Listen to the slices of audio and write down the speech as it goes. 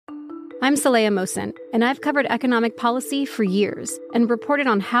I'm Saleha Mohsin, and I've covered economic policy for years and reported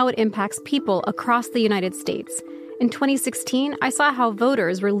on how it impacts people across the United States. In 2016, I saw how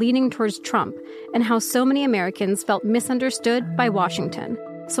voters were leaning towards Trump and how so many Americans felt misunderstood by Washington.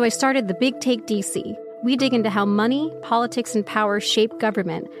 So I started The Big Take DC. We dig into how money, politics, and power shape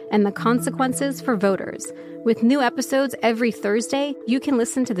government and the consequences for voters. With new episodes every Thursday, you can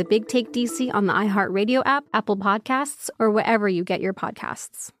listen to The Big Take DC on the iHeartRadio app, Apple Podcasts, or wherever you get your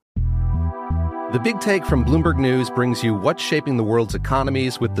podcasts. The Big Take from Bloomberg News brings you what's shaping the world's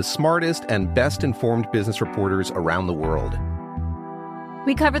economies with the smartest and best-informed business reporters around the world.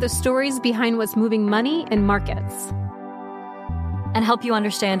 We cover the stories behind what's moving money and markets, and help you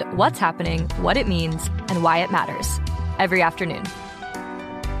understand what's happening, what it means, and why it matters every afternoon.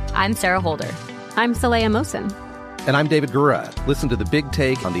 I'm Sarah Holder. I'm Saleha Mohsin. And I'm David Gura. Listen to The Big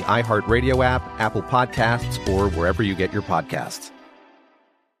Take on the iHeartRadio app, Apple Podcasts, or wherever you get your podcasts.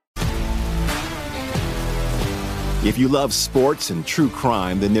 If you love sports and true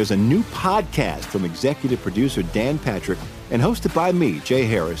crime, then there's a new podcast from executive producer Dan Patrick and hosted by me, Jay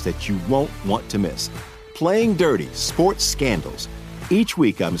Harris, that you won't want to miss. Playing Dirty: Sports Scandals. Each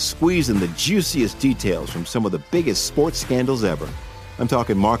week, I'm squeezing the juiciest details from some of the biggest sports scandals ever. I'm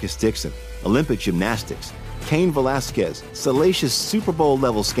talking Marcus Dixon, Olympic gymnastics, Cain Velasquez, salacious Super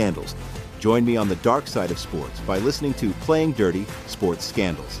Bowl-level scandals. Join me on the dark side of sports by listening to Playing Dirty: Sports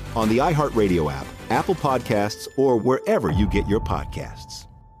Scandals on the iHeartRadio app, Apple Podcasts, or wherever you get your podcasts.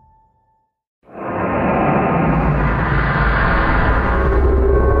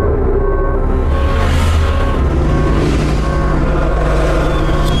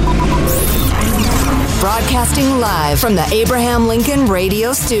 Broadcasting live from the Abraham Lincoln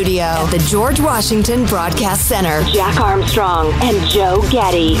Radio Studio at the George Washington Broadcast Center. Jack Armstrong and Joe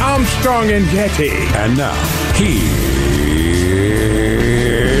Getty. Armstrong and Getty. And now, here's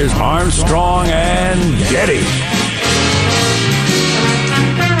Armstrong and Getty.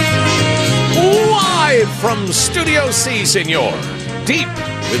 Live from Studio C, senor. Deep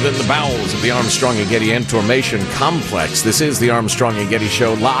within the bowels of the Armstrong and Getty Information Complex. This is the Armstrong and Getty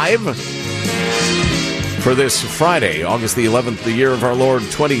Show live for this Friday, August the 11th, the year of our Lord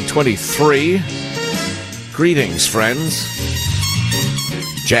 2023. Greetings, friends.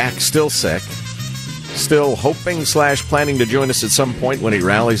 Jack still sick. Still hoping / planning to join us at some point when he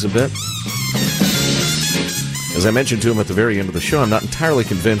rallies a bit. As I mentioned to him at the very end of the show, I'm not entirely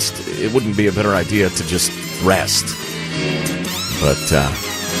convinced it wouldn't be a better idea to just rest. But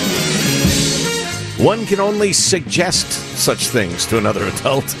one can only suggest such things to another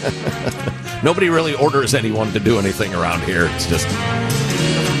adult. Nobody really orders anyone to do anything around here. It's just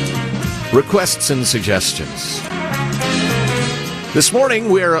requests and suggestions. This morning,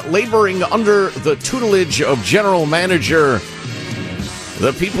 we're laboring under the tutelage of General Manager,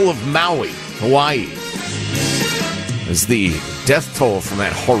 the people of Maui, Hawaii, as the death toll from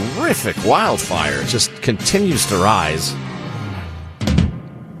that horrific wildfire just continues to rise.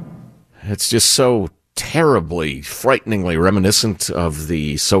 It's just so terribly, frighteningly reminiscent of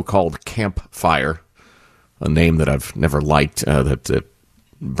the so-called Camp Fire, a name that I've never liked, that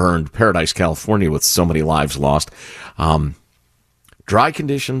burned Paradise, California, with so many lives lost. Dry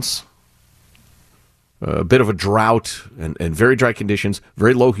conditions, a bit of a drought, and very dry conditions,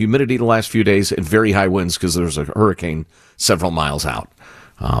 very low humidity the last few days, and very high winds because there's a hurricane several miles out.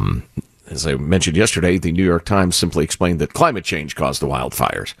 As I mentioned yesterday, the New York Times simply explained that climate change caused the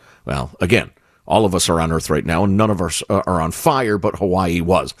wildfires. Well, again, all of us are on Earth right now, and none of us are on fire, but Hawaii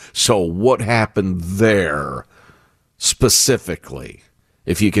was. So what happened there specifically?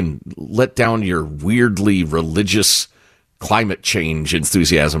 If you can let down your weirdly religious climate change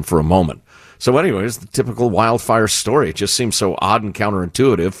enthusiasm for a moment. So anyways, the typical wildfire story. It just seems so odd and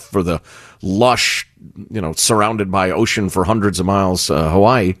counterintuitive for the lush, surrounded by ocean for hundreds of miles,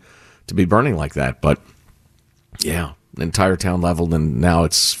 Hawaii, to be burning like that. But yeah, an entire town leveled, and now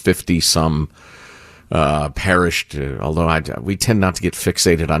it's 50-some perished. Although we tend not to get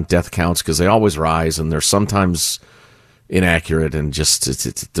fixated on death counts because they always rise, and they're sometimes inaccurate, and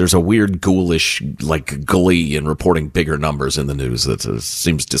just there's a weird ghoulish glee in reporting bigger numbers in the news that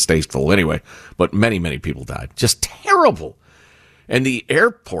seems distasteful anyway. But many people died. Just terrible. And the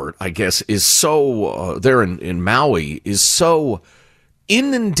airport, I guess, is so there in Maui is so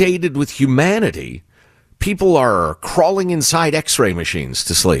inundated with humanity. People are crawling inside X-ray machines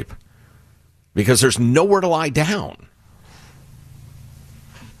to sleep because there's nowhere to lie down.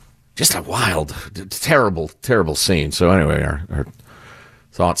 Just a wild, terrible scene. So anyway, our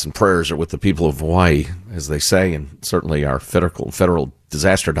thoughts and prayers are with the people of Hawaii, as they say, and certainly our federal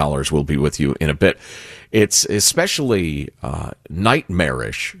disaster dollars will be with you in a bit. It's especially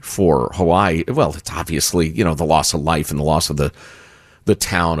nightmarish for Hawaii. Well, it's obviously, the loss of life and the loss of the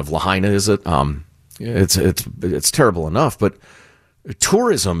town of Lahaina, is it? It's terrible enough, but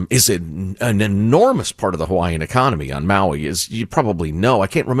tourism is an enormous part of the Hawaiian economy on Maui, as you probably know. I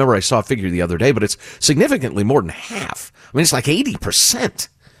can't remember, I saw a figure the other day, but it's significantly more than half. I mean, it's like 80%.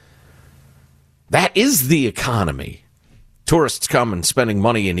 That is the economy. Tourists come and spending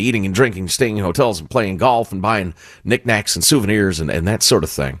money and eating and drinking, staying in hotels and playing golf and buying knickknacks and souvenirs and that sort of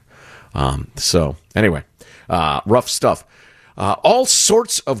thing. So anyway, rough stuff. All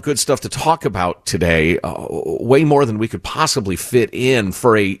sorts of good stuff to talk about today, way more than we could possibly fit in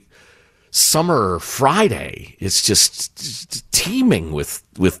for a summer Friday. It's just teeming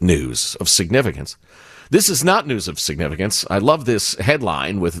with news of significance. This is not news of significance. I love this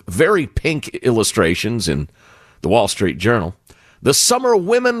headline with very pink illustrations in the Wall Street Journal. The summer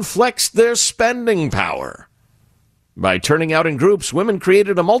women flexed their spending power. By turning out in groups, women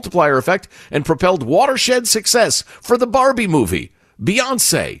created a multiplier effect and propelled watershed success for the Barbie movie,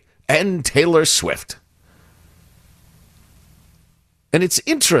 Beyonce, and Taylor Swift. And it's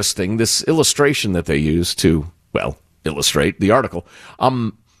interesting, this illustration that they use to, illustrate the article.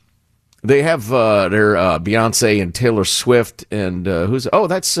 They have their Beyonce and Taylor Swift and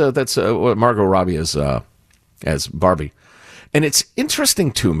that's Margot Robbie as Barbie. And it's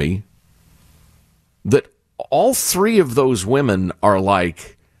interesting to me that all three of those women are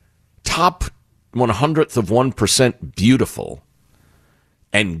like top 1/100th of 1% beautiful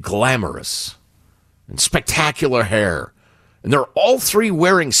and glamorous and spectacular hair. And they're all three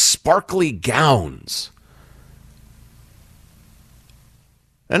wearing sparkly gowns.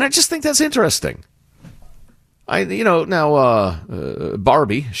 And I just think that's interesting. Barbie,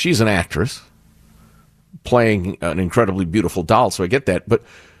 she's an actress playing an incredibly beautiful doll, so I get that. But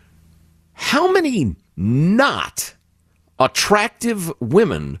how many not attractive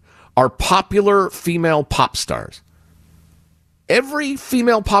women are popular female pop stars? Every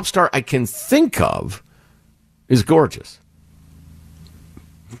female pop star I can think of is gorgeous.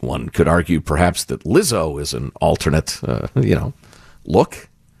 One could argue perhaps that Lizzo is an alternate, look.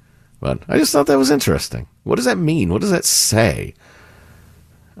 But I just thought that was interesting. What does that mean? What does that say?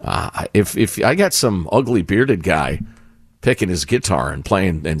 If I got some ugly bearded guy picking his guitar and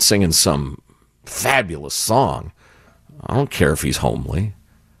playing and singing some fabulous song, I don't care if he's homely.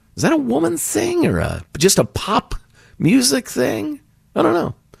 Is that a woman thing or just a pop music thing? I don't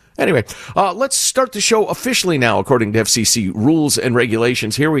know. Anyway, let's start the show officially now, according to FCC rules and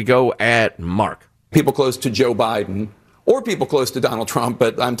regulations. Here we go at Mark. People close to Joe Biden or people close to Donald Trump,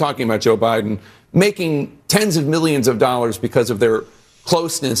 but I'm talking about Joe Biden, making tens of millions of dollars because of their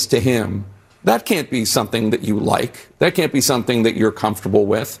closeness to him. That can't be something that you like. That can't be something that you're comfortable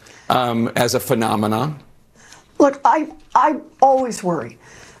with as a phenomenon. Look, I always worry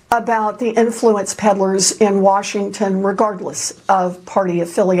about the influence peddlers in Washington, regardless of party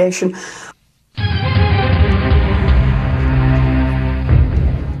affiliation.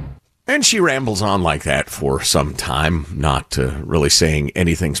 And she rambles on like that for some time, not really saying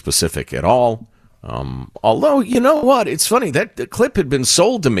anything specific at all. Although, you know what? It's funny. That clip had been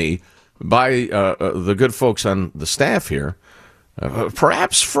sold to me by the good folks on the staff here,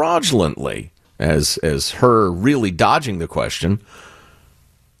 perhaps fraudulently, as her really dodging the question.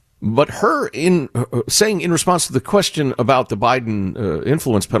 But her saying in response to the question about the Biden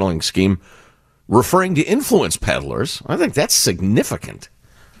influence peddling scheme, referring to influence peddlers, I think that's significant.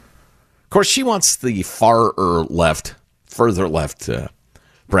 Of course, she wants the further left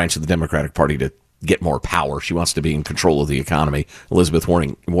branch of the Democratic Party to get more power. She wants to be in control of the economy. Elizabeth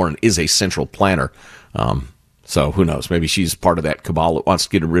Warren is a central planner. So who knows? Maybe she's part of that cabal that wants to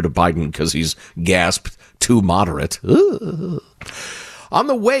get rid of Biden because he's gasped too moderate. Ooh. On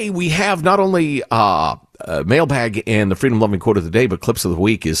the way, we have not only mailbag and the freedom-loving quote of the day, but clips of the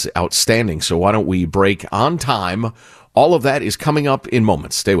week is outstanding. So why don't we break on time? All of that is coming up in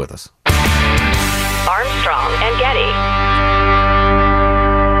moments. Stay with us. Armstrong and Getty.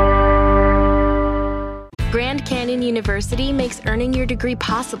 Grand Canyon University makes earning your degree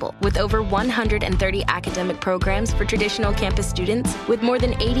possible with over 130 academic programs for traditional campus students, with more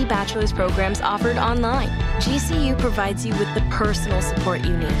than 80 bachelor's programs offered online. GCU provides you with the personal support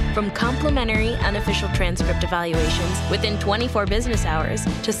you need, from complimentary unofficial transcript evaluations within 24 business hours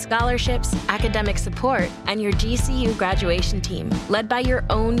to scholarships, academic support, and your GCU graduation team, led by your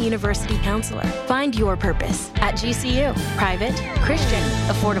own university counselor. Find your purpose at GCU. Private, Christian,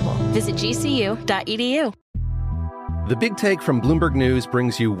 affordable. Visit gcu.edu. The Big Take from Bloomberg News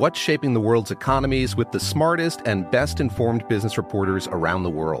brings you what's shaping the world's economies with the smartest and best-informed business reporters around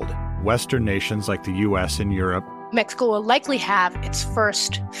the world. Western nations like the U.S. and Europe. Mexico will likely have its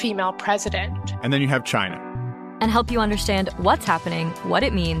first female president. And then you have China. And help you understand what's happening, what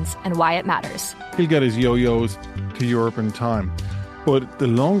it means, and why it matters. He'll get his yo-yos to Europe in time. But the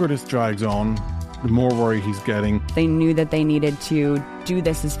longer this drags on, the more worry he's getting. They knew that they needed to do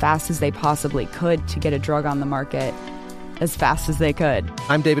this as fast as they possibly could to get a drug on the market as fast as they could.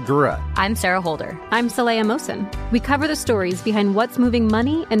 I'm David Gura. I'm Sarah Holder. I'm Saleha Mohsen. We cover the stories behind what's moving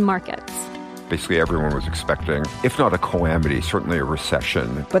money and markets. Basically, everyone was expecting, if not a calamity, certainly a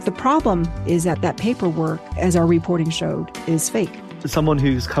recession. But the problem is that paperwork, as our reporting showed, is fake. As someone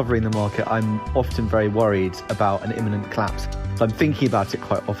who's covering the market, I'm often very worried about an imminent collapse. So I'm thinking about it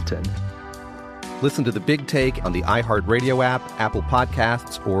quite often. Listen to The Big Take on the iHeartRadio app, Apple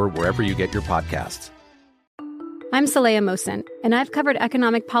Podcasts, or wherever you get your podcasts. I'm Saleha Mohsen, and I've covered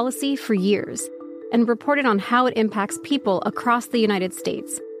economic policy for years and reported on how it impacts people across the United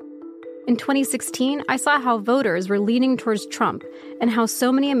States. In 2016, I saw how voters were leaning towards Trump and how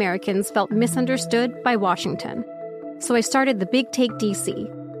so many Americans felt misunderstood by Washington. So I started The Big Take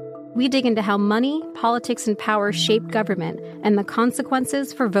DC. We dig into how money, politics, and power shape government and the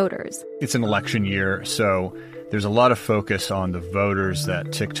consequences for voters. It's an election year, so there's a lot of focus on the voters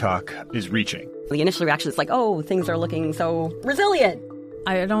that TikTok is reaching. The initial reaction is like, oh, things are looking so resilient.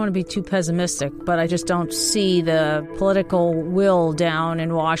 I don't want to be too pessimistic, but I just don't see the political will down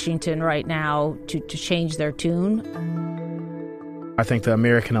in Washington right now to change their tune. I think the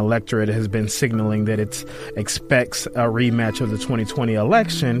American electorate has been signaling that it expects a rematch of the 2020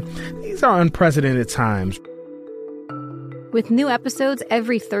 election. These are unprecedented times. With new episodes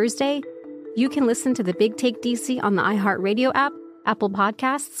every Thursday, you can listen to The Big Take DC on the iHeartRadio app, Apple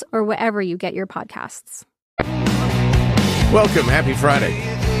Podcasts, or wherever you get your podcasts. Welcome. Happy Friday.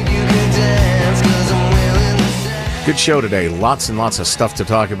 Good show today. Lots and lots of stuff to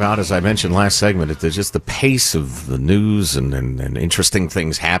talk about. As I mentioned last segment, it's just the pace of the news and interesting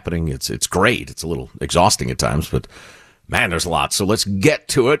things happening. It's great. It's a little exhausting at times, but man, there's a lot. So let's get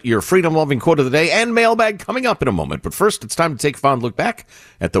to it. Your freedom-loving quote of the day and mailbag coming up in a moment. But first, it's time to take a fond look back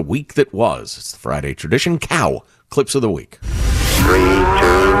at the week that was. It's the Friday tradition. Cow Clips of the Week. 3, 2,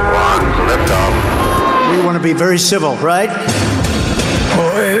 1, lift off. We want to be very civil, right?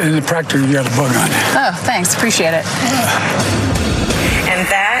 Well, in the practice, you got a bug on it. Oh, thanks. Appreciate it. And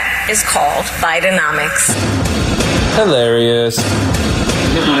that is called Bidenomics. Hilarious.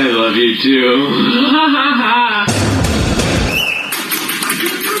 I love you too.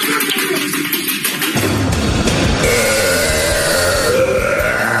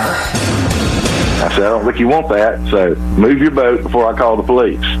 I said, I don't think you want that, so move your boat before I call the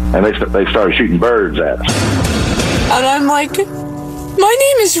police. And they started shooting birds at us. And I'm like, my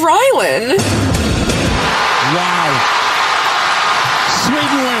name is Rylan. Wow.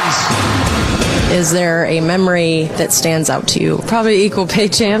 Sweden wins. Is there a memory that stands out to you? Probably Equal Pay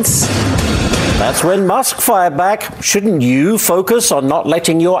Chance. That's when Musk fired back. Shouldn't you focus on not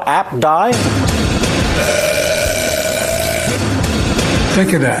letting your app die?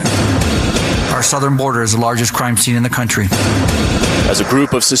 Think of that. Our southern border is the largest crime scene in the country. As a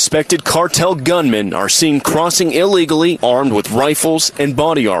group of suspected cartel gunmen are seen crossing illegally, armed with rifles and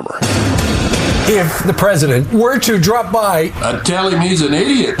body armor. If the president were to drop by, I'd tell him he's an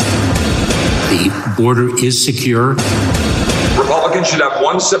idiot. The border is secure. Republicans should have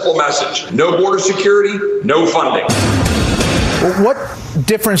one simple message: no border security, no funding. Well, what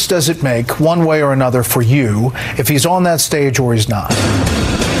difference does it make, one way or another, for you if he's on that stage or he's not?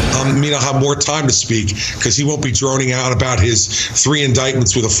 I'll have more time to speak because he won't be droning out about his 3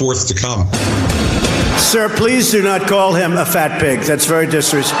 indictments with a 4th to come. Sir, please do not call him a fat pig. That's very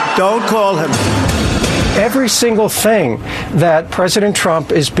disrespectful. Don't call him. Every single thing that President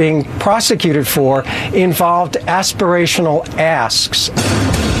Trump is being prosecuted for involved aspirational asks.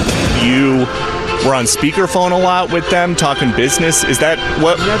 You were on speakerphone a lot with them, talking business. Is that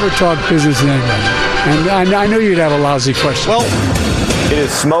what? Never talk business to anybody. And I knew you'd have a lousy question. Well, it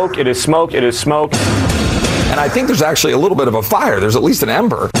is smoke, it is smoke, it is smoke. And I think there's actually a little bit of a fire. There's at least an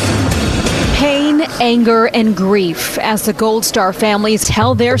ember. Pain, anger, and grief as the Gold Star families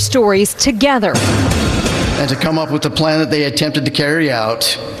tell their stories together. And to come up with the plan that they attempted to carry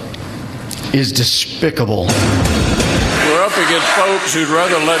out is despicable. We're up against folks who'd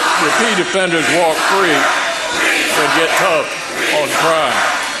rather let repeat offenders walk free than get tough on crime.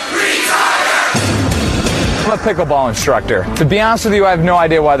 I'm a pickleball instructor. To be honest with you, I have no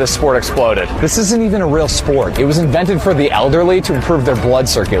idea why this sport exploded. This isn't even a real sport. It was invented for the elderly to improve their blood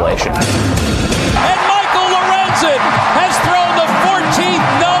circulation. And Michael Lorenz Johnson has thrown the 14th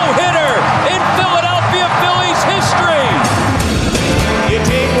no-hitter in Philadelphia Phillies history. You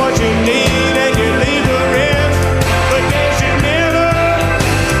take what you need and you leave the rest, but they should never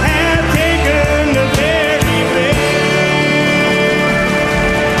have taken the very best.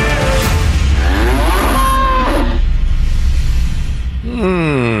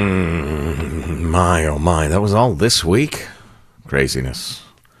 My, oh my, that was all this week? Craziness.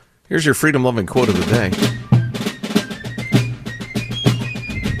 Here's your freedom-loving quote of the day.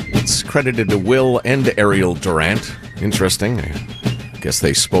 It's credited to Will and Ariel Durant. Interesting. I guess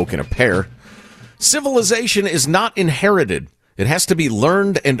they spoke in a pair. Civilization is not inherited. It has to be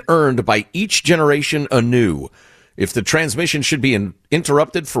learned and earned by each generation anew. If the transmission should be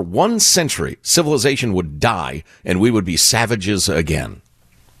interrupted for 1 century, civilization would die, and we would be savages again.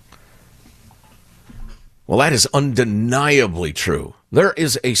 Well, that is undeniably true. There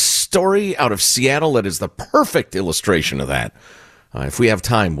is a story out of Seattle that is the perfect illustration of that. If we have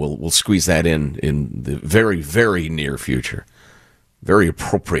time, we'll squeeze that in the very, very near future. Very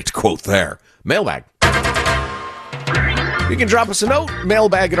appropriate quote there. Mailbag. You can drop us a note,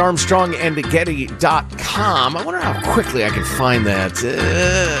 mailbag at armstrongandgetty.com. I wonder how quickly I can find that.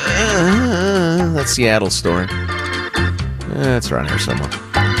 That Seattle story. It's around here somewhere.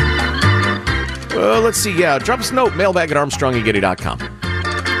 Let's see. Yeah, drop us a note, mailbag at armstrongandgetty.com.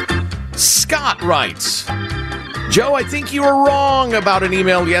 Scott writes, Joe, I think you were wrong about an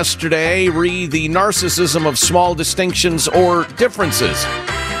email yesterday. Re the narcissism of small distinctions or differences.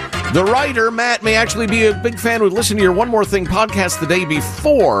 The writer, Matt, may actually be a big fan who listened to your One More Thing podcast the day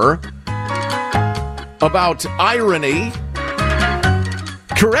before about irony.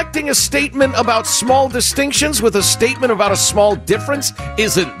 Correcting a statement about small distinctions with a statement about a small difference,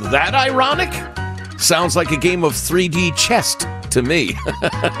 isn't that ironic? Sounds like a game of 3D chess to me.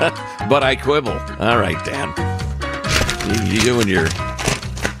 But I quibble. All right, Dan. You and your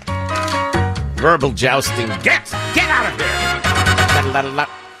verbal jousting. Get out of here. La-la-la-la.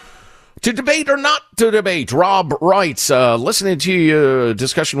 To debate or not to debate, Rob writes, listening to your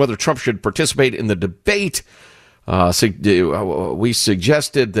discussion whether Trump should participate in the debate, we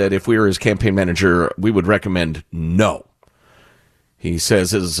suggested that if we were his campaign manager, we would recommend no. He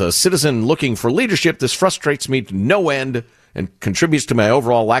says, as a citizen looking for leadership, this frustrates me to no end and contributes to my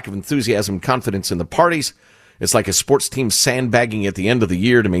overall lack of enthusiasm and confidence in the parties. It's like a sports team sandbagging at the end of the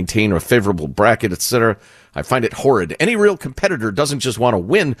year to maintain a favorable bracket, etc. I find it horrid. Any real competitor doesn't just want to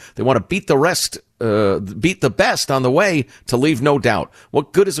win. They want to beat the best on the way to leave no doubt.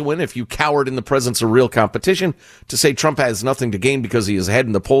 What good is a win if you cowered in the presence of real competition? To say Trump has nothing to gain because he is ahead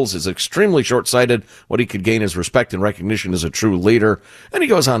in the polls is extremely short-sighted. What he could gain is respect and recognition as a true leader. And he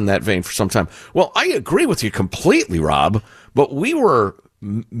goes on in that vein for some time. Well, I agree with you completely, Rob, but we were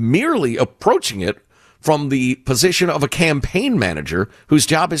merely approaching it from the position of a campaign manager whose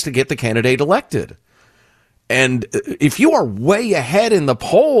job is to get the candidate elected. And if you are way ahead in the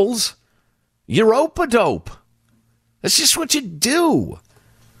polls, you're ope-a-dope. That's just what you do.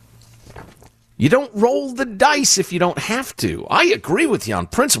 You don't roll the dice if you don't have to. I agree with you on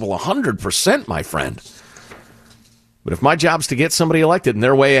principle 100%, my friend. But if my job's to get somebody elected and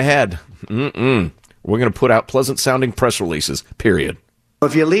they're way ahead, we're going to put out pleasant-sounding press releases, period.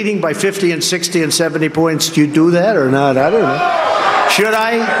 If you're leading by 50 and 60 and 70 points, do you do that or not? I don't know. Should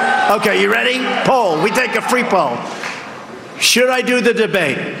I? Okay, you ready? Poll. We take a free poll. Should I do the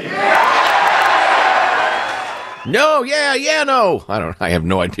debate? No, no. I have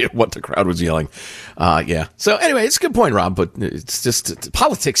no idea what the crowd was yelling. Yeah. So anyway, it's a good point, Rob, but it's just,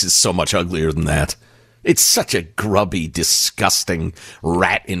 politics is so much uglier than that. It's such a grubby, disgusting,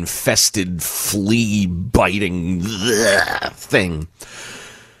 rat-infested, flea-biting thing.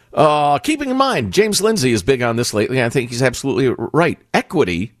 Keeping in mind, James Lindsay is big on this lately. I think he's absolutely right.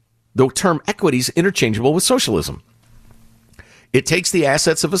 Equity, the term equity is interchangeable with socialism. It takes the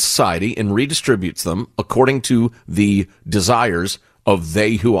assets of a society and redistributes them according to the desires of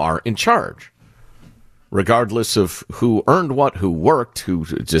they who are in charge. Regardless of who earned what, who worked,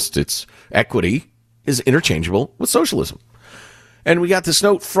 it's equity is interchangeable with socialism. And we got this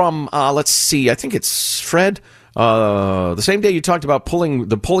note from, let's see, I think it's Fred. The same day you talked about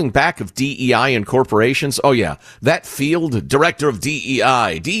pulling back of DEI in corporations. Oh yeah, that field director of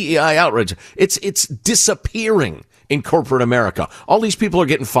DEI outrage. It's disappearing in corporate America. All these people are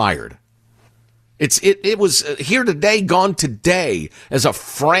getting fired. It was here today, gone today as a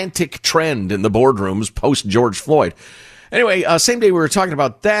frantic trend in the boardrooms post George Floyd. Anyway, same day we were talking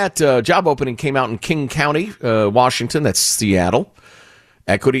about that, job opening came out in King County, Washington. That's Seattle.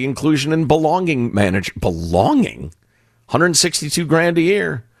 Equity, inclusion, and belonging manager. Belonging? $162,000 a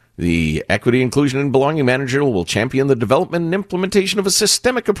year. The Equity, Inclusion, and Belonging Manager will champion the development and implementation of a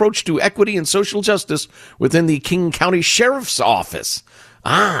systemic approach to equity and social justice within the King County Sheriff's Office.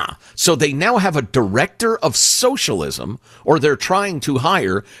 So they now have a director of socialism, or they're trying to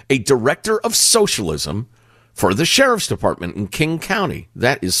hire a director of socialism for the Sheriff's Department in King County.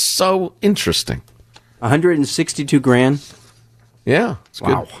 That is so interesting. $162,000. Yeah, it's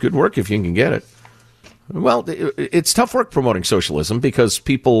good work if you can get it. Well, it's tough work promoting socialism because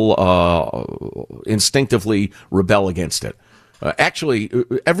people instinctively rebel against it. Actually,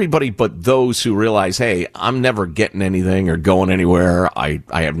 everybody but those who realize, hey, I'm never getting anything or going anywhere. I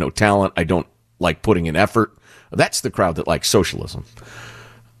have no talent. I don't like putting in effort. That's the crowd that likes socialism.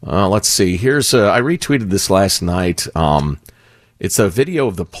 Let's see. Here's I retweeted this last night. It's a video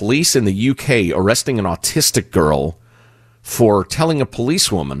of the police in the UK arresting an autistic girl for telling a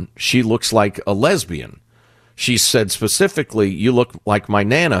policewoman she looks like a lesbian. She said specifically, "You look like my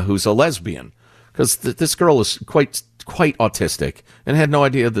Nana, who's a lesbian," because this girl is quite autistic and had no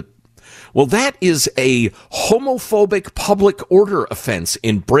idea that. Well, that is a homophobic public order offense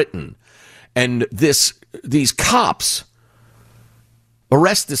in Britain, and these cops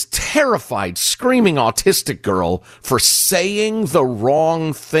arrest this terrified, screaming autistic girl for saying the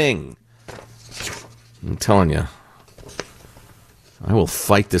wrong thing. I'm telling you, I will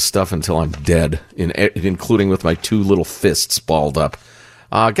fight this stuff until I'm dead, including with my two little fists balled up.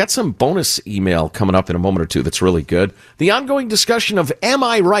 Got some bonus email coming up in a moment or two that's really good. The ongoing discussion of am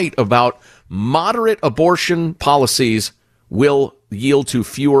I right about moderate abortion policies will yield to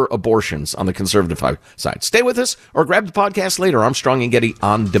fewer abortions on the conservative side. Stay with us or grab the podcast later. Armstrong and Getty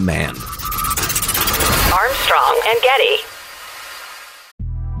on demand. Armstrong and Getty.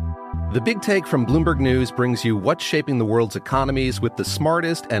 The Big Take from Bloomberg News brings you what's shaping the world's economies with the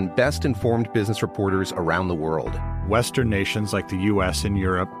smartest and best-informed business reporters around the world. Western nations like the U.S. and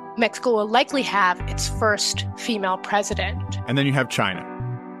Europe. Mexico will likely have its first female president. And then you have China.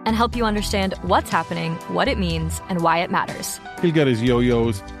 And help you understand what's happening, what it means, and why it matters. He'll get his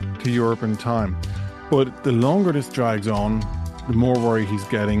yo-yos to Europe in time. But the longer this drags on, the more worry he's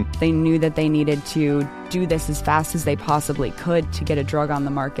getting. They knew that they needed to do this as fast as they possibly could to get a drug on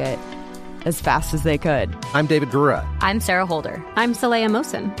the market as fast as they could. I'm David Gura. I'm Sarah Holder. I'm Saleha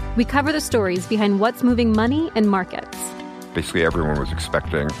Mohsen. We cover the stories behind what's moving money and markets. Basically, everyone was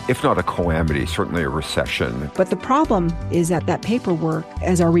expecting, if not a calamity, certainly a recession. But the problem is that paperwork,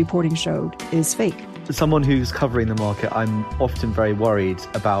 as our reporting showed, is fake. As someone who's covering the market, I'm often very worried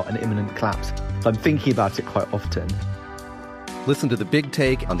about an imminent collapse. I'm thinking about it quite often. Listen to The Big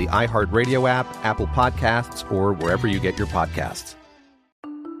Take on the iHeartRadio app, Apple Podcasts, or wherever you get your podcasts.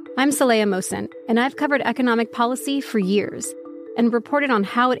 I'm Saleha Mohsen, and I've covered economic policy for years and reported on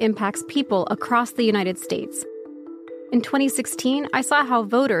how it impacts people across the United States. In 2016, I saw how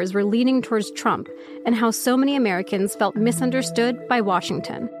voters were leaning towards Trump and how so many Americans felt misunderstood by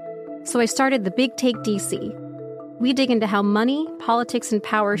Washington. So I started The Big Take DC. We dig into how money, politics, and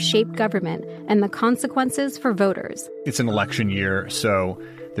power shape government and the consequences for voters. It's an election year, so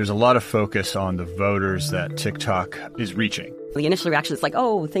there's a lot of focus on the voters that TikTok is reaching. The initial reaction is like,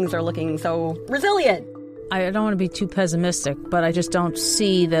 oh, things are looking so resilient. I don't want to be too pessimistic, but I just don't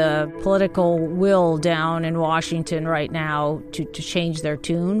see the political will down in Washington right now to change their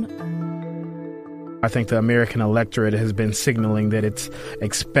tune. I think the American electorate has been signaling that it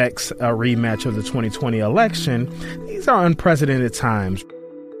expects a rematch of the 2020 election. These are unprecedented times.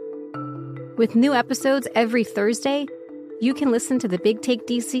 With new episodes every Thursday, you can listen to The Big Take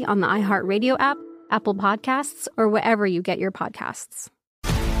DC on the iHeartRadio app, Apple Podcasts, or wherever you get your podcasts.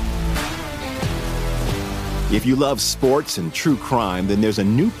 If you love sports and true crime, then there's a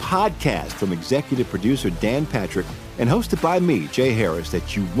new podcast from executive producer Dan Patrick and hosted by me, Jay Harris,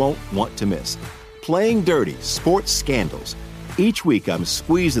 that you won't want to miss. Playing Dirty: Sports Scandals. Each week, I'm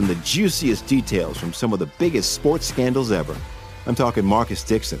squeezing the juiciest details from some of the biggest sports scandals ever. I'm talking Marcus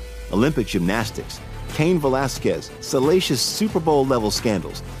Dixon, Olympic gymnastics, Cain Velasquez, salacious Super Bowl-level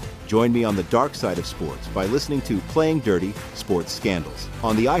scandals. Join me on the dark side of sports by listening to Playing Dirty: Sports Scandals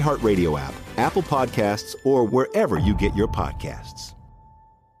on the iHeartRadio app, Apple Podcasts, or wherever you get your podcasts.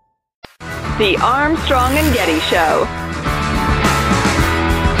 The Armstrong and Getty Show.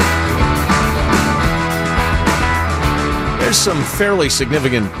 There's some fairly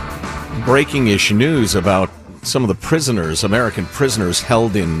significant breaking-ish news about some of the prisoners, American prisoners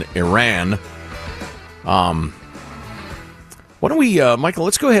held in Iran. Why don't we, Michael,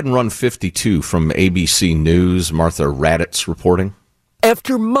 let's go ahead and run 52 from ABC News. Martha Raddatz reporting.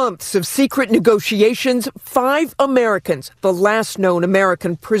 After months of secret negotiations, 5 Americans, the last known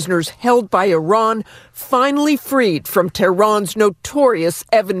American prisoners held by Iran, finally freed from Tehran's notorious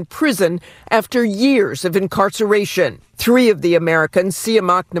Evin prison after years of incarceration. 3 of the Americans,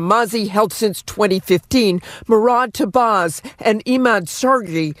 Siamak Namazi, held since 2015, Murad Tabaz, and Imad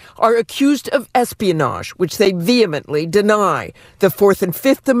Sargi, are accused of espionage, which they vehemently deny. The 4th and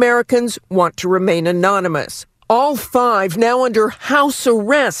 5th Americans want to remain anonymous. All 5 now under house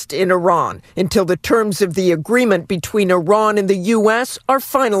arrest in Iran until the terms of the agreement between Iran and the U.S. are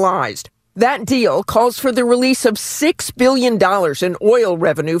finalized. That deal calls for the release of $6 billion in oil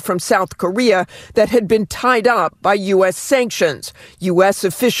revenue from South Korea that had been tied up by U.S. sanctions. U.S.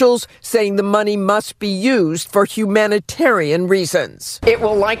 officials saying the money must be used for humanitarian reasons. It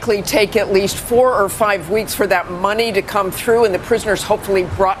will likely take at least 4 or 5 weeks for that money to come through and the prisoners hopefully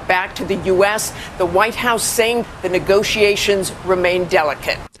brought back to the U.S. The White House saying the negotiations remain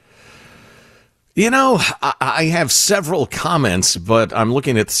delicate. You know, I have several comments, but I'm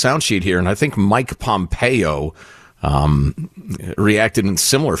looking at the sound sheet here, and I think Mike Pompeo reacted in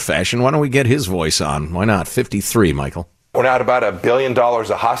similar fashion. Why don't we get his voice on? Why not? 53, Michael. We're now at about $1 billion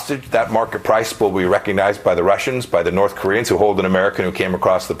a hostage. That market price will be recognized by the Russians, by the North Koreans who hold an American who came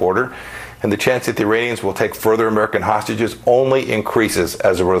across the border. And the chance that the Iranians will take further American hostages only increases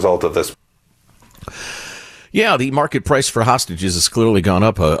as a result of this. Yeah, the market price for hostages has clearly gone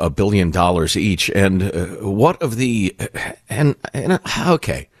up $1 billion each. And what of the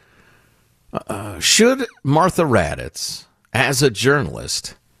okay. Should Martha Raddatz, as a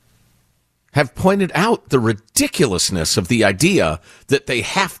journalist, have pointed out the ridiculousness of the idea that they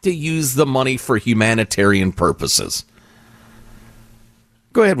have to use the money for humanitarian purposes?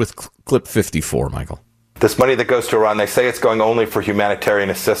 Go ahead with clip 54, Michael. This money that goes to Iran, they say it's going only for humanitarian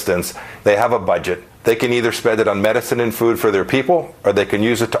assistance. They have a budget. They can either spend it on medicine and food for their people, or they can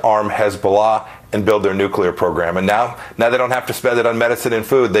use it to arm Hezbollah and build their nuclear program. And now they don't have to spend it on medicine and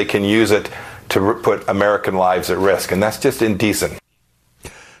food. They can use it to put American lives at risk. And that's just indecent.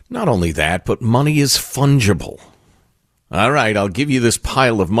 Not only that, but money is fungible. All right, I'll give you this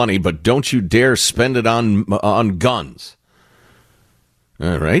pile of money, but don't you dare spend it on guns.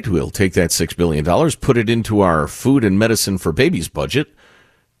 All right, we'll take that $6 billion, put it into our food and medicine for babies budget,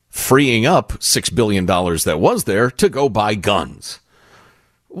 freeing up $6 billion that was there to go buy guns.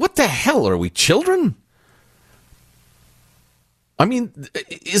 What the hell, are we children? I mean,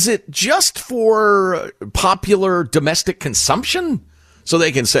 is it just for popular domestic consumption? So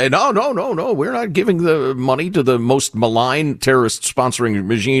they can say, no, we're not giving the money to the most malign terrorist-sponsoring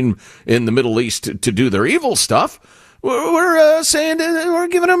regime in the Middle East to do their evil stuff. We're saying we're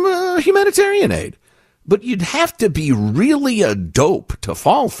giving them humanitarian aid. But you'd have to be really a dope to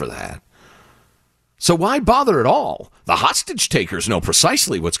fall for that. So why bother at all? The hostage takers know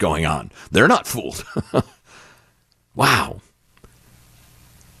precisely what's going on. They're not fooled. Wow.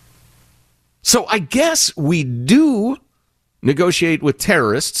 So I guess we do negotiate with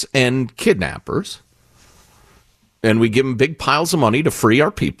terrorists and kidnappers, and we give them big piles of money to free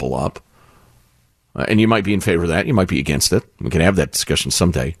our people up. And you might be in favor of that. You might be against it. We can have that discussion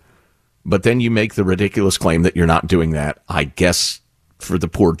someday. But then you make the ridiculous claim that you're not doing that, I guess, for the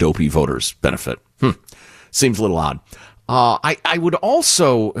poor dopey voters' benefit. Seems a little odd. I would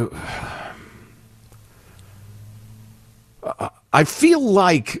also... I feel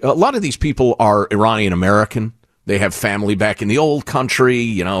like a lot of these people are Iranian American. They have family back in the old country.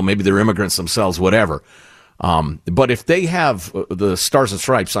 You know, maybe they're immigrants themselves, whatever. But if they have the Stars and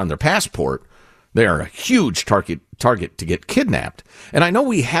Stripes on their passport, they are a huge target to get kidnapped. And I know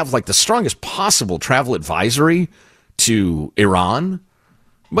we have like the strongest possible travel advisory to Iran,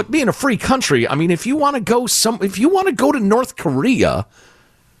 but being a free country, I mean, if you want to go to North Korea,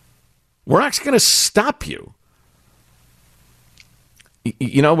 we're not going to stop you.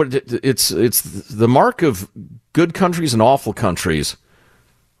 You know, it's the mark of good countries and awful countries.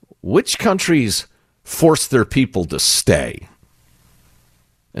 Which countries force their people to stay?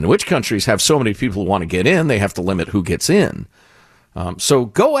 And which countries have so many people who want to get in, they have to limit who gets in. So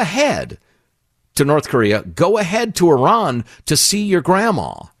go ahead to North Korea. Go ahead to Iran to see your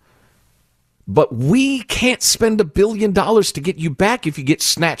grandma. But we can't spend $1 billion to get you back if you get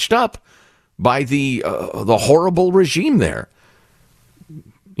snatched up by the horrible regime there.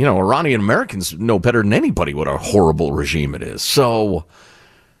 You know, Iranian Americans know better than anybody what a horrible regime it is. So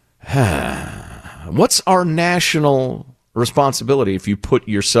what's our national responsibility if you put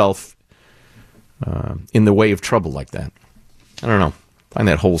yourself in the way of trouble like that? I don't know. I find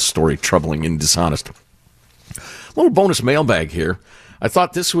that whole story troubling and dishonest. A little bonus mailbag here. I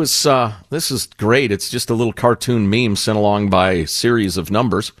thought this is great. It's just a little cartoon meme sent along by a series of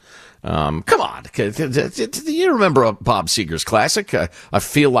numbers. Come on. Do you remember a Bob Seger's classic? I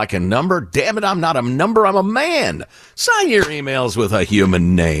feel like a number. Damn it, I'm not a number, I'm a man. Sign your emails with a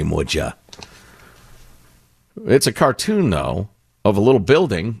human name, would you? It's a cartoon, though, of a little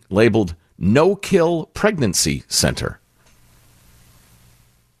building labeled No Kill Pregnancy Center.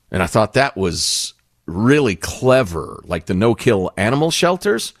 And I thought that was really clever, like the no-kill animal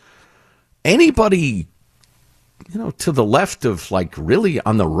shelters. Anybody, to the left of, like, really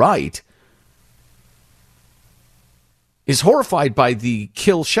on the right is horrified by the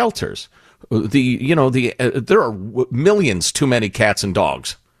kill shelters. There are millions too many cats and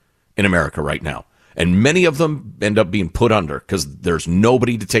dogs in America right now. And many of them end up being put under because there's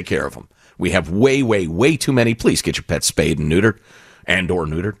nobody to take care of them. We have way, way, way too many. Please get your pets spayed and neutered or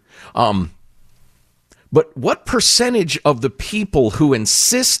neutered. But what percentage of the people who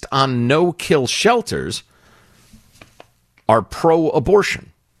insist on no-kill shelters are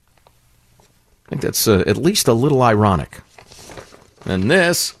pro-abortion? I think that's at least a little ironic. And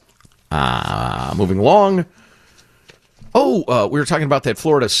this, moving along. We were talking about that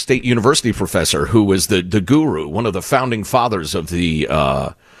Florida State University professor who was the guru, one of the founding fathers of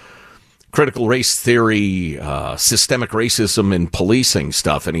the critical race theory, systemic racism in policing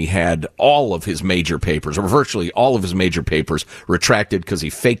stuff, and he had all of his major papers, or virtually all of his major papers, retracted because he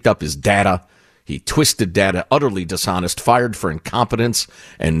faked up his data. He twisted data, utterly dishonest, fired for incompetence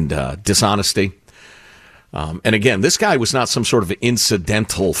and dishonesty. And again, this guy was not some sort of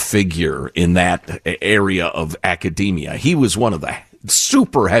incidental figure in that area of academia. He was one of the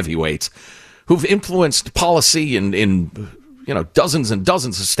super heavyweights who've influenced policy in dozens and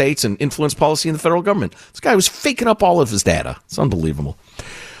dozens of states and influenced policy in the federal government. This guy was faking up all of his data. It's unbelievable.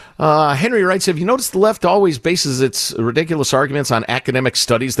 Henry writes, have you noticed the left always bases its ridiculous arguments on academic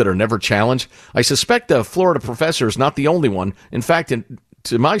studies that are never challenged? I suspect the Florida professor is not the only one. In fact,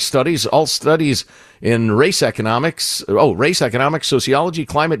 to my studies, all studies in race economics, sociology,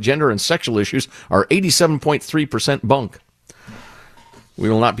 climate, gender, and sexual issues are 87.3% bunk. We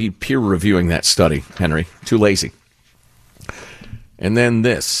will not be peer reviewing that study, Henry. Too lazy. And then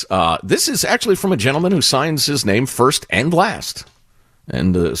this. This is actually from a gentleman who signs his name first and last.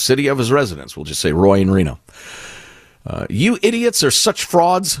 And the city of his residence. We'll just say Roy in Reno. You idiots are such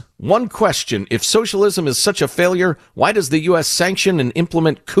frauds. One question. If socialism is such a failure, why does the U.S. sanction and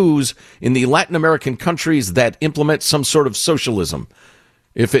implement coups in the Latin American countries that implement some sort of socialism?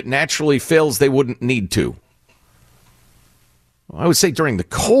 If it naturally fails, they wouldn't need to. I would say during the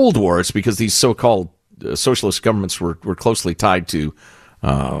Cold War, it's because these so-called socialist governments were closely tied to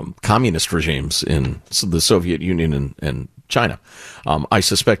communist regimes in the Soviet Union and China. I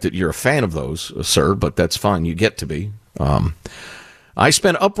suspect that you're a fan of those, sir, but that's fine. You get to be. I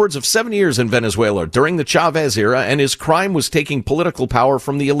spent upwards of 7 years in Venezuela during the Chavez era, and his crime was taking political power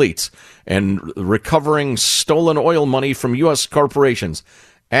from the elites and recovering stolen oil money from U.S. corporations.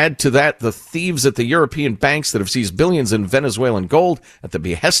 Add to that the thieves at the European banks that have seized billions in Venezuelan gold at the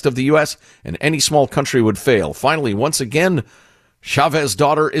behest of the U.S., and any small country would fail. Finally, once again, Chavez's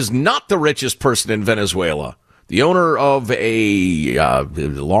daughter is not the richest person in Venezuela. The owner of a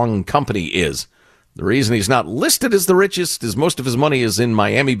long company is. The reason he's not listed as the richest is most of his money is in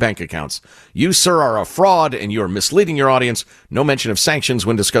Miami bank accounts. You, sir, are a fraud, and you are misleading your audience. No mention of sanctions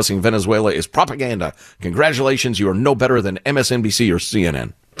when discussing Venezuela is propaganda. Congratulations, you are no better than MSNBC or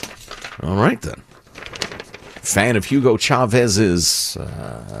CNN. All right, then. Fan of Hugo Chavez's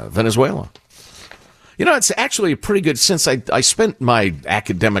Venezuela. You know, it's actually pretty good since I spent my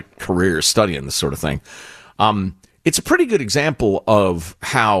academic career studying this sort of thing. It's a pretty good example of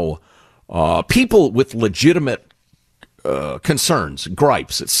how people with legitimate concerns,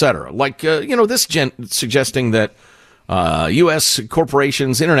 gripes, etc., like, this suggesting that U.S.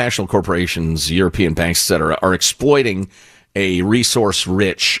 corporations, international corporations, European banks, etc., are exploiting a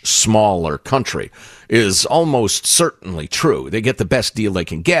resource-rich, smaller country is almost certainly true. They get the best deal they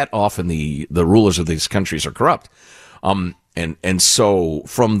can get. Often the rulers of these countries are corrupt. And so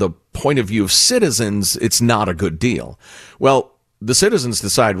from the point of view of citizens, it's not a good deal. Well, the citizens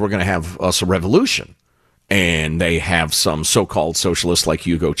decide we're going to have us a revolution. And they have some so-called socialists like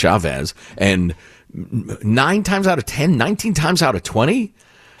Hugo Chavez. And 19 times out of 20,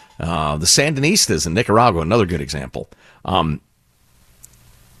 the Sandinistas in Nicaragua, another good example.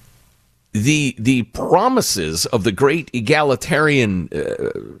 The promises of the great egalitarian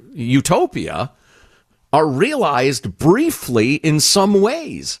utopia are realized briefly in some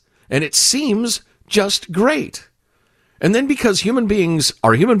ways, and it seems just great. And then because human beings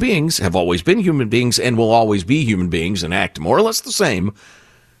are human beings, have always been human beings, and will always be human beings and act more or less the same,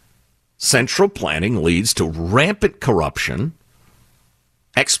 central planning leads to rampant corruption,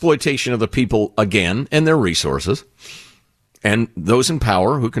 exploitation of the people again and their resources, and those in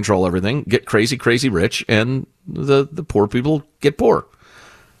power who control everything get crazy, crazy rich, and the poor people get poor.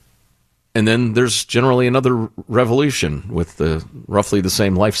 And then there's generally another revolution with roughly the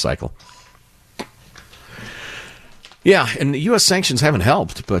same life cycle. Yeah, and the U.S. sanctions haven't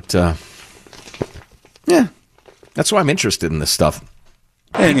helped, but that's why I'm interested in this stuff.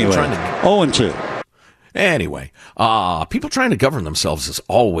 Anyway, 0-2. Anyway, people trying to govern themselves is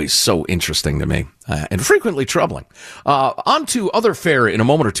always so interesting to me and frequently troubling. On to other fare in a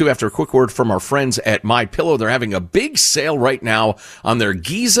moment or two after a quick word from our friends at MyPillow. They're having a big sale right now on their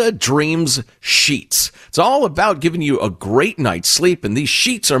Giza Dreams sheets. It's all about giving you a great night's sleep, and these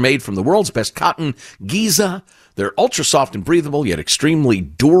sheets are made from the world's best cotton, Giza. They're ultra soft and breathable, yet extremely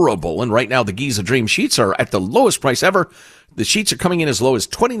durable. And right now, the Giza Dream sheets are at the lowest price ever. The sheets are coming in as low as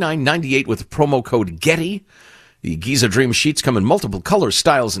 $29.98 with promo code GETTY. The Giza Dream sheets come in multiple colors,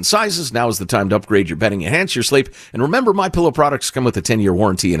 styles, and sizes. Now is the time to upgrade your bedding, enhance your sleep. And remember, MyPillow products come with a 10-year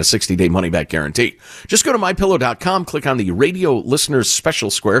warranty and a 60-day money-back guarantee. Just go to MyPillow.com, click on the Radio Listeners Special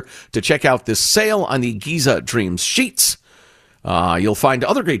Square to check out this sale on the Giza Dream sheets. You'll find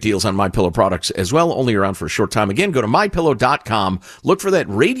other great deals on MyPillow products as well, only around for a short time. Again, go to MyPillow.com, look for that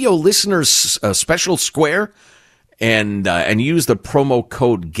Radio Listeners Special Square, and use the promo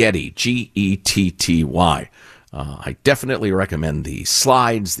code GETTY, GETTY. I definitely recommend the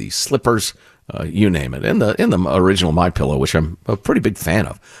slides, the slippers, you name it, in the original MyPillow, which I'm a pretty big fan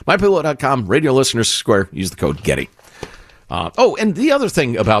of. MyPillow.com, Radio Listeners Square, use the code GETTY. And the other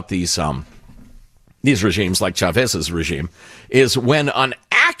thing about these regimes, like Chavez's regime, is when an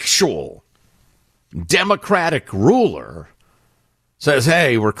actual democratic ruler says,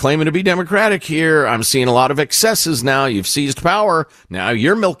 hey, we're claiming to be democratic here. I'm seeing a lot of excesses now. You've seized power. Now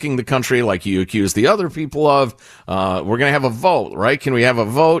you're milking the country like you accuse the other people of. We're going to have a vote, right? Can we have a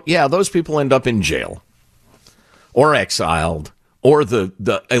vote? Yeah, those people end up in jail or exiled, or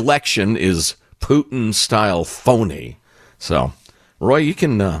the election is Putin-style phony. So, Roy, you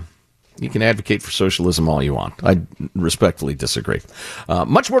can advocate for socialism all you want. I respectfully disagree.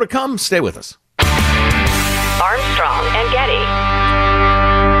 Much more to come. Stay with us. Armstrong and Getty.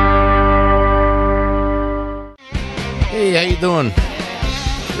 Hey, how you doing?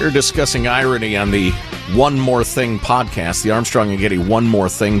 We're discussing irony on the One More Thing podcast, the Armstrong and Getty One More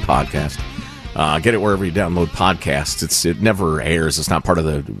Thing podcast. Get it wherever you download podcasts. It never airs. It's not part of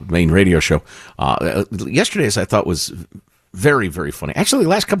the main radio show. Yesterday's I thought was very, very funny. Actually, the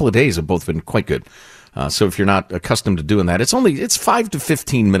last couple of days have both been quite good. So if you're not accustomed to doing that, it's 5 to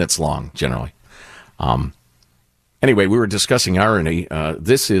 15 minutes long, generally. Anyway, we were discussing irony.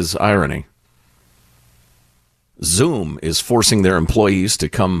 This is irony. Zoom is forcing their employees to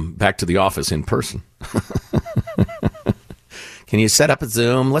come back to the office in person. Can you set up a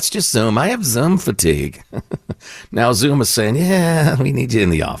Zoom? Let's just Zoom. I have Zoom fatigue. Now Zoom is saying, yeah, we need you in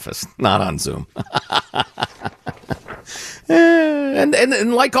the office, not on Zoom.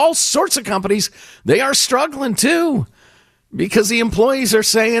 And like all sorts of companies, they are struggling too, because the employees are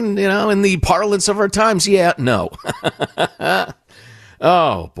saying, in the parlance of our times, yeah, no.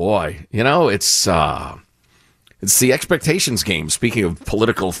 Oh boy, it's the expectations game. Speaking of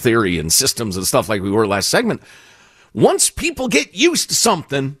political theory and systems and stuff like we were last segment, once people get used to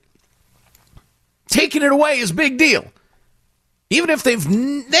something, taking it away is a big deal. Even if they've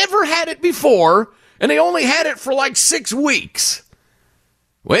never had it before and they only had it for like 6 weeks.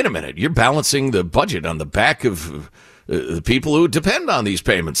 Wait a minute, you're balancing the budget on the back of the people who depend on these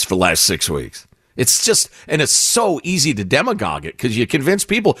payments for the last 6 weeks. It's just, and it's so easy to demagogue it because you convince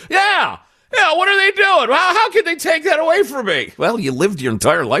people, yeah, what are they doing? How can they take that away from me? Well, you lived your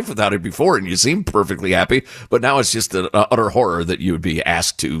entire life without it before and you seem perfectly happy, but now it's just an utter horror that you would be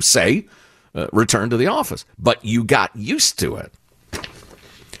asked to say, return to the office. But you got used to it.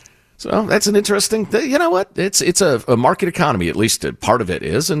 So that's an interesting thing. You know what? It's a market economy, at least part of it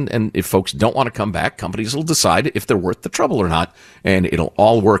is. And if folks don't want to come back, companies will decide if they're worth the trouble or not, and it'll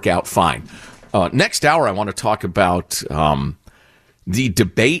all work out fine. Next hour, I want to talk about the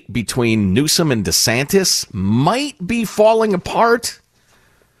debate between Newsom and DeSantis might be falling apart.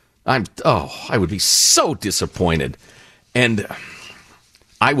 I would be so disappointed. And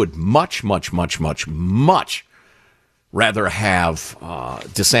I would much, much, much, much, much rather have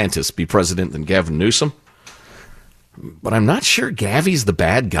DeSantis be president than Gavin Newsom. But I'm not sure Gavy's the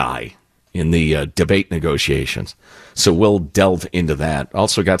bad guy. in the debate negotiations. So we'll delve into that.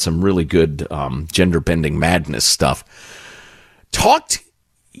 Also got some really good gender-bending madness stuff. Talked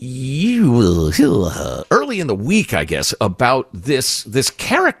early in the week, I guess, about this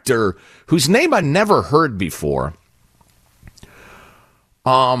character whose name I never heard before.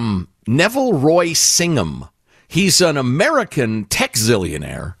 Neville Roy Singham. He's an American tech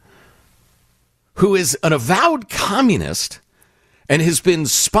zillionaire who is an avowed communist and has been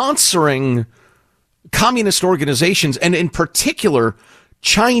sponsoring communist organizations, and in particular,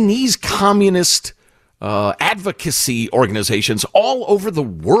 Chinese communist advocacy organizations all over the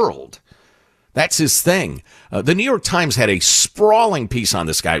world. That's his thing. The New York Times had a sprawling piece on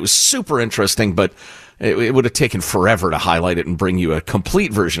this guy. It was super interesting, but it would have taken forever to highlight it and bring you a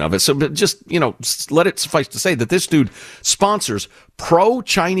complete version of it. So just, let it suffice to say that this dude sponsors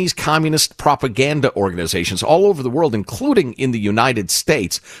pro-Chinese communist propaganda organizations all over the world, including in the United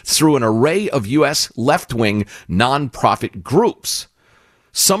States, through an array of U.S. left-wing nonprofit groups.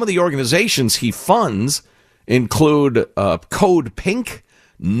 Some of the organizations he funds include Code Pink,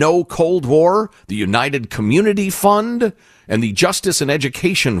 No Cold War, the United Community Fund, and the Justice and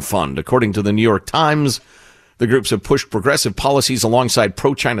Education Fund. According to the New York Times, the groups have pushed progressive policies alongside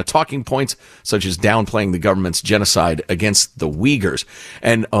pro-China talking points, such as downplaying the government's genocide against the Uyghurs.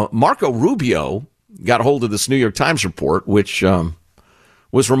 And Marco Rubio got a hold of this New York Times report, which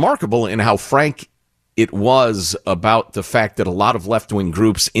was remarkable in how frank it was about the fact that a lot of left-wing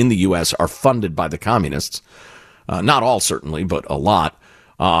groups in the U.S. are funded by the communists. Not all, certainly, but a lot.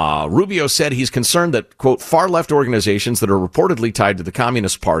 Rubio said he's concerned that, quote, far-left organizations that are reportedly tied to the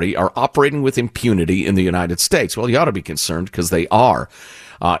Communist Party are operating with impunity in the United States. Well, you ought to be concerned because they are.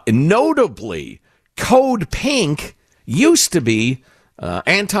 Notably, Code Pink used to be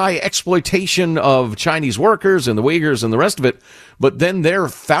anti-exploitation of Chinese workers and the Uyghurs and the rest of it. But then their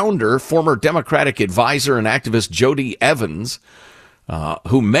founder, former Democratic advisor and activist Jody Evans,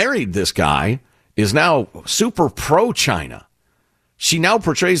 who married this guy, is now super pro-China. She now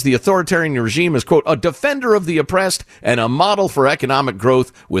portrays the authoritarian regime as, quote, a defender of the oppressed and a model for economic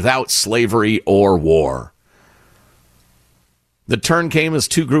growth without slavery or war. The turn came as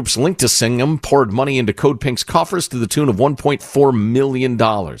two groups linked to Singham poured money into Code Pink's coffers to the tune of $1.4 million.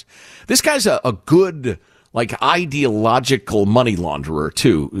 This guy's a good, ideological money launderer,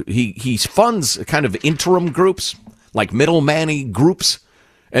 too. He funds kind of interim groups, like middleman-y groups,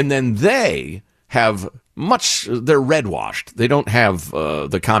 and then they have they're red-washed. They don't have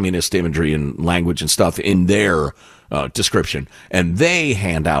the communist imagery and language and stuff in their description, and they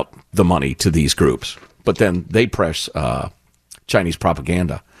hand out the money to these groups. But then they press Chinese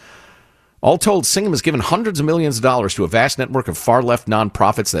propaganda. All told, Singham has given hundreds of millions of dollars to a vast network of far-left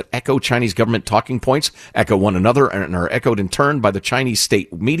nonprofits that echo Chinese government talking points, echo one another, and are echoed in turn by the Chinese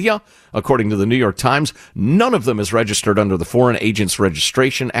state media. According to the New York Times, none of them is registered under the Foreign Agents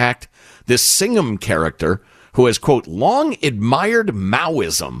Registration Act. This Singham character, who has, quote, long admired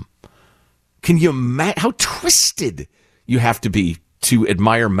Maoism. Can you imagine how twisted you have to be to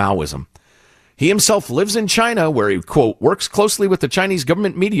admire Maoism? He himself lives in China, where he, quote, works closely with the Chinese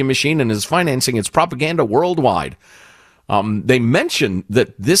government media machine and is financing its propaganda worldwide. They mention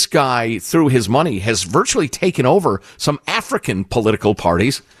that this guy, through his money, has virtually taken over some African political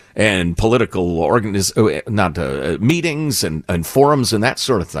parties and political meetings and forums and that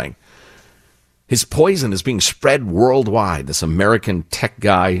sort of thing. His poison is being spread worldwide, this American tech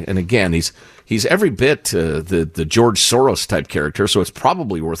guy. And again, he's every bit the George Soros type character, so it's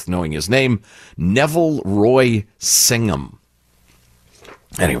probably worth knowing his name, Neville Roy Singham.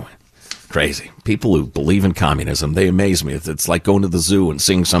 Anyway, crazy. People who believe in communism, they amaze me. It's like going to the zoo and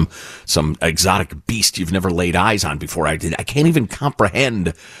seeing some exotic beast you've never laid eyes on before. I can't even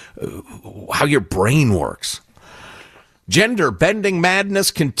comprehend how your brain works. Gender-bending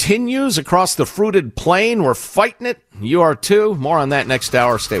madness continues across the fruited plain. We're fighting it. You are too. More on that next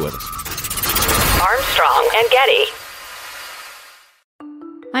hour. Stay with us. Armstrong and Getty.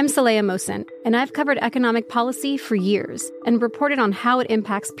 I'm Saleha Mohsin, and I've covered economic policy for years and reported on how it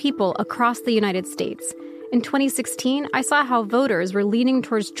impacts people across the United States. In 2016, I saw how voters were leaning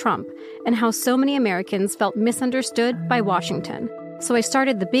towards Trump and how so many Americans felt misunderstood by Washington. So I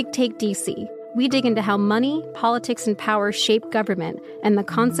started The Big Take DC. We dig into how money, politics, and power shape government and the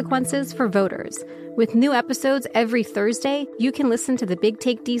consequences for voters. With new episodes every Thursday, you can listen to The Big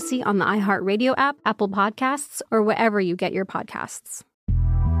Take DC on the iHeartRadio app, Apple Podcasts, or wherever you get your podcasts.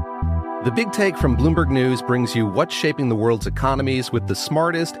 The Big Take from Bloomberg News brings you what's shaping the world's economies with the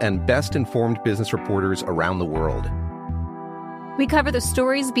smartest and best-informed business reporters around the world. We cover the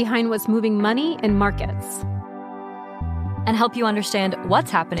stories behind what's moving money and markets. and help you understand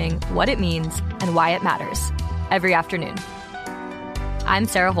what's happening, what it means, and why it matters every afternoon. I'm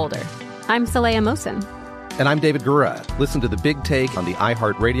Sarah Holder. I'm Saleha Mohsin. And I'm David Gura. Listen to The Big Take on the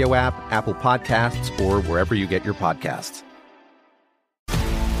iHeartRadio app, Apple Podcasts, or wherever you get your podcasts.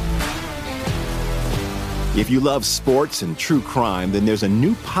 If you love sports and true crime, then there's a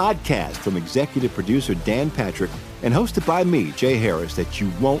new podcast from executive producer Dan Patrick and hosted by me, Jay Harris, that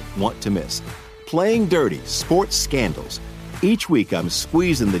you won't want to miss. Playing Dirty: Sports Scandals. Each week, I'm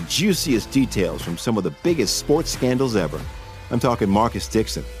squeezing the juiciest details from some of the biggest sports scandals ever. I'm talking Marcus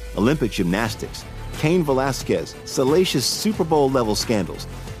Dixon, Olympic gymnastics, Cain Velasquez, salacious Super Bowl-level scandals.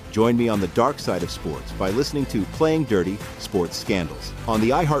 Join me on the dark side of sports by listening to Playing Dirty: Sports Scandals on the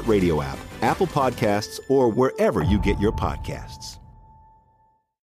iHeartRadio app, Apple Podcasts, or wherever you get your podcasts.